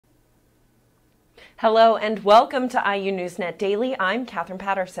Hello and welcome to IU NewsNet Daily. I'm Katherine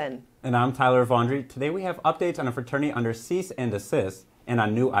Patterson. And I'm Tyler Vaundry. Today we have updates on a fraternity under cease and desist and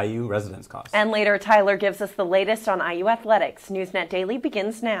on new IU residence costs. And later, Tyler gives us the latest on IU athletics. NewsNet Daily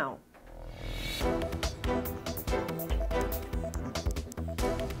begins now.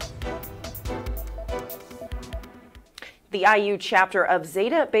 The IU chapter of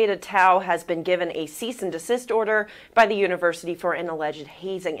Zeta Beta Tau has been given a cease and desist order by the university for an alleged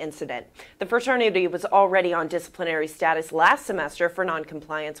hazing incident. The fraternity was already on disciplinary status last semester for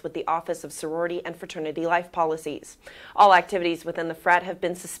noncompliance with the Office of Sorority and Fraternity Life Policies. All activities within the frat have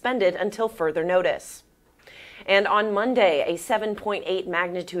been suspended until further notice. And on Monday, a 7.8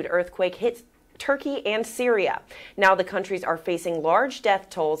 magnitude earthquake hit Turkey and Syria. Now the countries are facing large death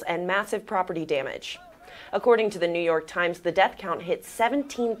tolls and massive property damage. According to the New York Times, the death count hit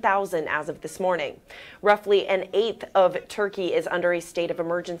 17,000 as of this morning. Roughly an eighth of Turkey is under a state of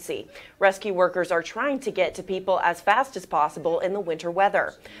emergency. Rescue workers are trying to get to people as fast as possible in the winter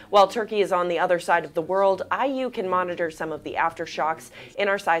weather. While Turkey is on the other side of the world, IU can monitor some of the aftershocks in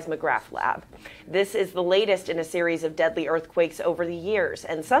our seismograph lab. This is the latest in a series of deadly earthquakes over the years,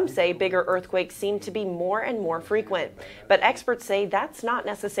 and some say bigger earthquakes seem to be more and more frequent. But experts say that's not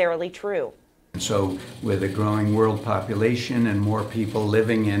necessarily true. So with a growing world population and more people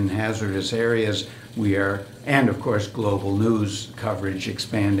living in hazardous areas, and of course global news coverage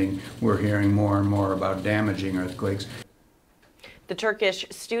expanding, we're hearing more and more about damaging earthquakes. The Turkish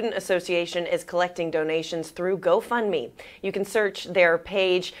Student Association is collecting donations through GoFundMe. You can search their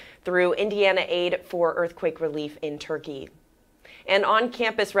page through Indiana Aid for earthquake relief in Turkey. And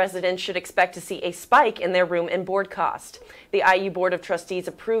on-campus residents should expect to see a spike in their room and board cost. The IU Board of Trustees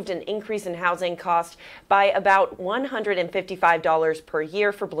approved an increase in housing cost by about $155 per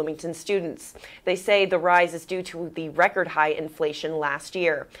year for Bloomington students. They say the rise is due to the record high inflation last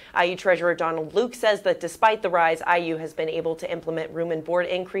year. IU Treasurer Donald Luke says that despite the rise, IU has been able to implement room and board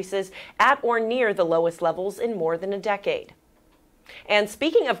increases at or near the lowest levels in more than a decade. And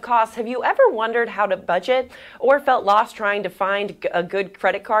speaking of costs, have you ever wondered how to budget or felt lost trying to find a good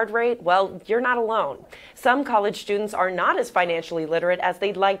credit card rate? Well, you're not alone. Some college students are not as financially literate as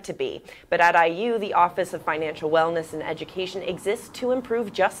they'd like to be. But at IU, the Office of Financial Wellness and Education exists to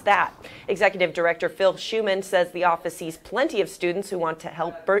improve just that. Executive Director Phil Schumann says the office sees plenty of students who want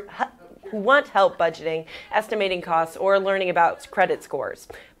help budgeting, estimating costs, or learning about credit scores.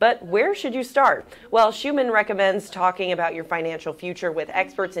 But where should you start? Well, Schumann recommends talking about your financial future with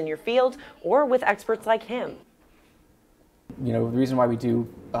experts in your field or with experts like him. You know, the reason why we do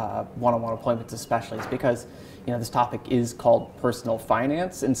one-on-one appointments especially is because, you know, this topic is called personal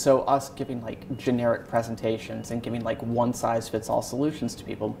finance, and so us giving like generic presentations and giving like one-size-fits-all solutions to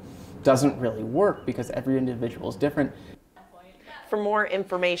people doesn't really work because every individual is different. For more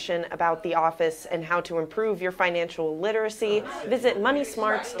information about the office and how to improve your financial literacy, visit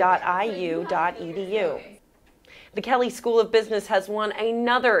moneysmarts.iu.edu. The Kelley School of Business has won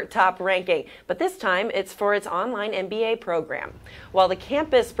another top ranking, but this time it's for its online MBA program. While the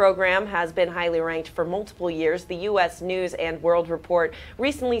campus program has been highly ranked for multiple years, the U.S. News and World Report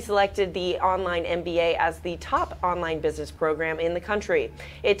recently selected the online MBA as the top online business program in the country.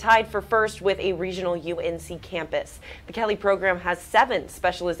 It tied for first with a regional UNC campus. The Kelley program has 7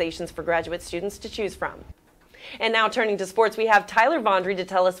 specializations for graduate students to choose from. And now turning to sports, we have Tyler Vaundry to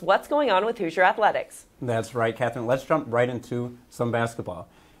tell us what's going on with Hoosier Athletics. That's right, Katherine. Let's jump right into some basketball.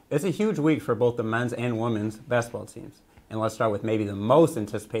 It's a huge week for both the men's and women's basketball teams. And let's start with maybe the most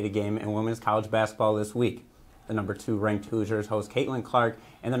anticipated game in women's college basketball this week. The number 2 ranked Hoosiers host Caitlin Clark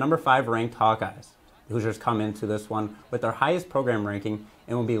and the number 5 ranked Hawkeyes. The Hoosiers come into this one with their highest program ranking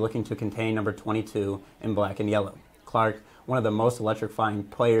and will be looking to contain number 22 in black and yellow. Clark, one of the most electrifying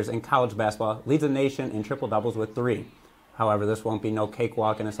players in college basketball, leads the nation in triple-doubles with 3. However, this won't be no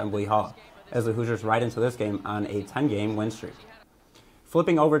cakewalk in Assembly Hall, as the Hoosiers ride into this game on a 10-game win streak.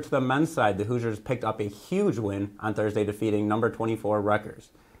 Flipping over to the men's side, the Hoosiers picked up a huge win on Thursday, defeating number 24 Rutgers.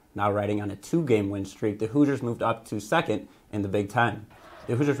 Now riding on a 2-game win streak, the Hoosiers moved up to second in the Big Ten.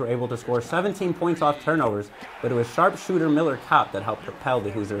 The Hoosiers were able to score 17 points off turnovers, but it was sharpshooter Miller Kopp that helped propel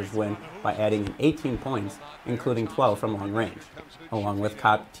the Hoosiers' win by adding in 18 points, including 12 from long range. Along with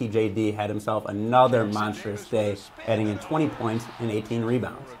Kopp, TJD had himself another monstrous day, adding in 20 points and 18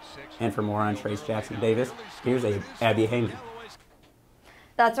 rebounds. And for more on Trayce Jackson-Davis, here's Abby Haymond.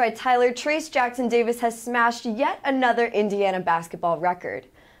 That's right, Tyler. Trayce Jackson-Davis has smashed yet another Indiana basketball record.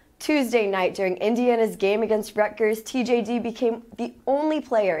 Tuesday night during Indiana's game against Rutgers, TJD became the only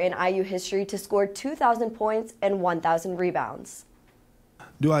player in IU history to score 2,000 points and 1,000 rebounds.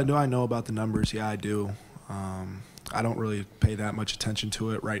 Do I know about the numbers? Yeah, I do. I don't really pay that much attention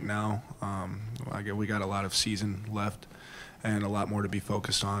to it right now. We got a lot of season left and a lot more to be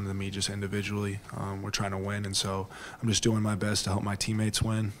focused on than me just individually. We're trying to win, and so I'm just doing my best to help my teammates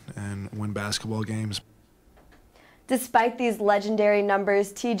win and win basketball games. Despite these legendary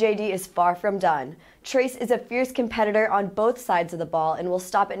numbers, TJD is far from done. Trayce is a fierce competitor on both sides of the ball and will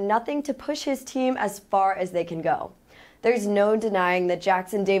stop at nothing to push his team as far as they can go. There's no denying that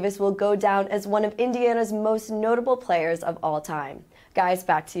Jackson-Davis will go down as one of Indiana's most notable players of all time. Guys,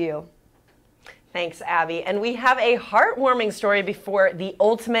 back to you. Thanks, Abby. And we have a heartwarming story before the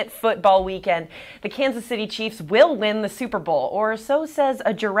ultimate football weekend. The Kansas City Chiefs will win the Super Bowl, or so says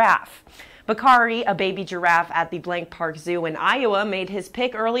a giraffe. Bakari, a baby giraffe at the Blank Park Zoo in Iowa, made his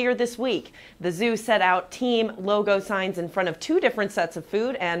pick earlier this week. The zoo set out team logo signs in front of 2 different sets of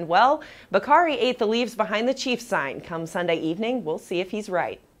food, and, well, Bakari ate the leaves behind the Chiefs sign. Come Sunday evening, we'll see if he's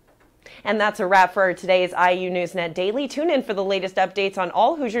right. And that's a wrap for today's IU NewsNet Daily. Tune in for the latest updates on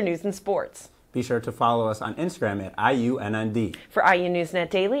all Hoosier news and sports. Be sure to follow us on Instagram at IUNND. For IU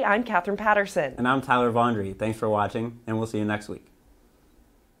NewsNet Daily, I'm Katherine Patterson. And I'm Tyler Vaundry. Thanks for watching, and we'll see you next week.